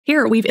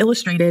Here, we've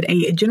illustrated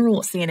a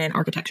general CNN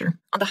architecture.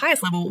 On the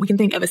highest level, we can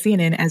think of a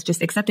CNN as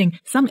just accepting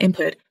some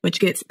input, which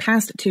gets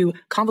passed to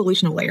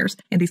convolutional layers.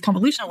 And these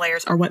convolutional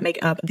layers are what make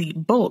up the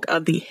bulk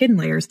of the hidden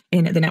layers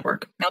in the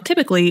network. Now,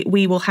 typically,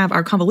 we will have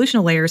our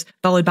convolutional layers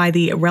followed by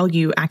the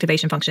ReLU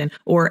activation function,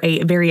 or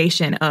a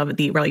variation of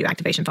the ReLU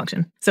activation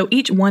function. So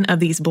each one of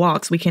these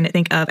blocks we can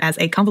think of as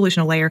a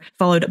convolutional layer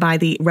followed by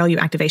the ReLU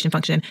activation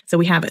function. So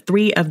we have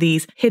 3 of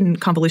these hidden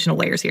convolutional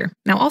layers here.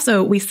 Now,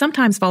 also, we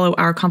sometimes follow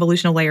our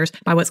convolutional layers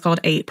by what's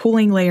called a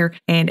pooling layer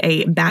and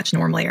a batch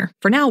norm layer.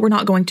 For now, we're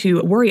not going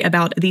to worry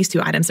about these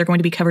 2 items. They're going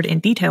to be covered in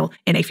detail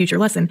in a future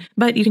lesson,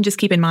 but you can just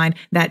keep in mind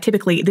that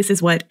typically this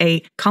is what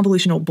a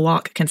convolutional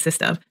block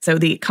consists of. So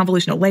the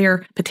convolutional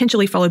layer,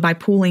 potentially followed by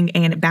pooling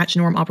and batch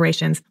norm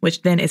operations,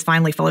 which then is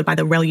finally followed by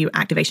the ReLU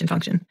activation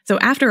function. So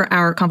after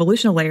our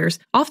convolutional layers,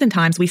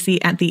 oftentimes we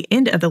see at the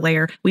end of the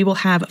layer, we will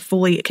have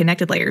fully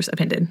connected layers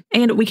appended.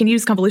 And we can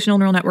use convolutional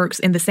neural networks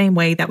in the same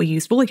way that we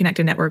use fully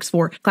connected networks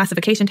for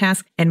classification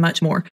tasks and much more.